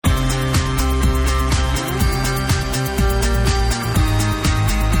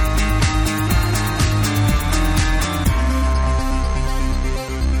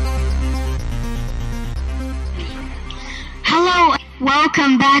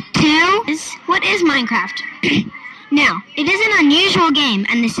Welcome back to... What is Minecraft? Now, it is an unusual game,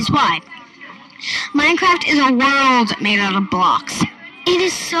 and this is why. Minecraft is a world made out of blocks. It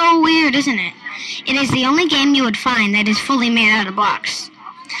is so weird, isn't it? It is the only game you would find that is fully made out of blocks.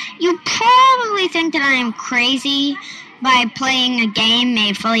 You probably think that I am crazy by playing a game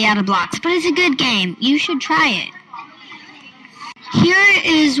made fully out of blocks, but it's a good game. You should try it. Here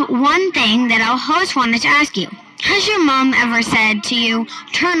is one thing that our host wanted to ask you. Has your mom ever said to you,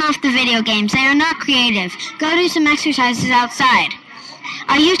 turn off the video games, they are not creative, go do some exercises outside?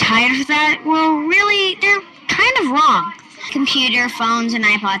 Are you tired of that? Well, really, they're kind of wrong. Computer, phones, and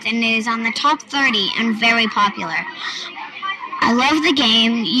iPods, and it is on the top 30 and very popular. I love the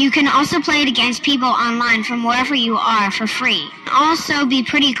game. You can also play it against people online from wherever you are for free. Also be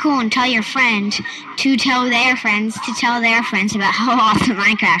pretty cool and tell your friend to tell their friends to tell their friends about how awesome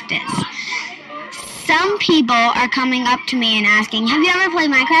Minecraft is. Some people are coming up to me and asking, have you ever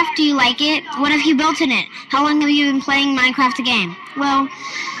played Minecraft? Do you like it? What have you built in it? How long have you been playing Minecraft the game? Well,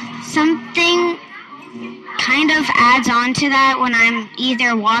 something kind of adds on to that when I'm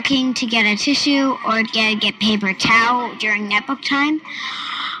either walking to get a tissue or get paper towel during netbook time.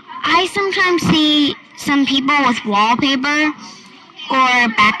 I sometimes see some people with wallpaper or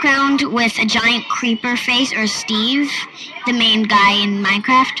background with a giant creeper face or Steve, the main guy in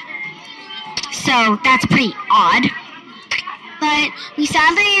Minecraft. So that's pretty odd. But we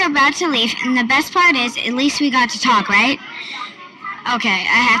sadly are about to leave, and the best part is at least we got to talk, right? Okay,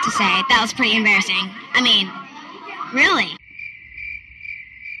 I have to say, that was pretty embarrassing. I mean, really.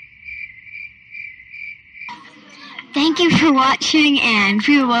 Thank you for watching, and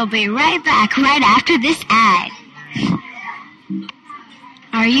we will be right back right after this ad.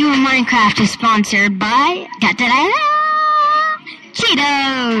 Are You a Minecraft is sponsored by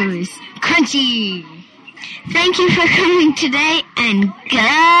Cheetos Crunchy. Thank you for coming today, and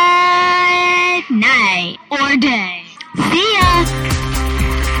good night or day. See ya!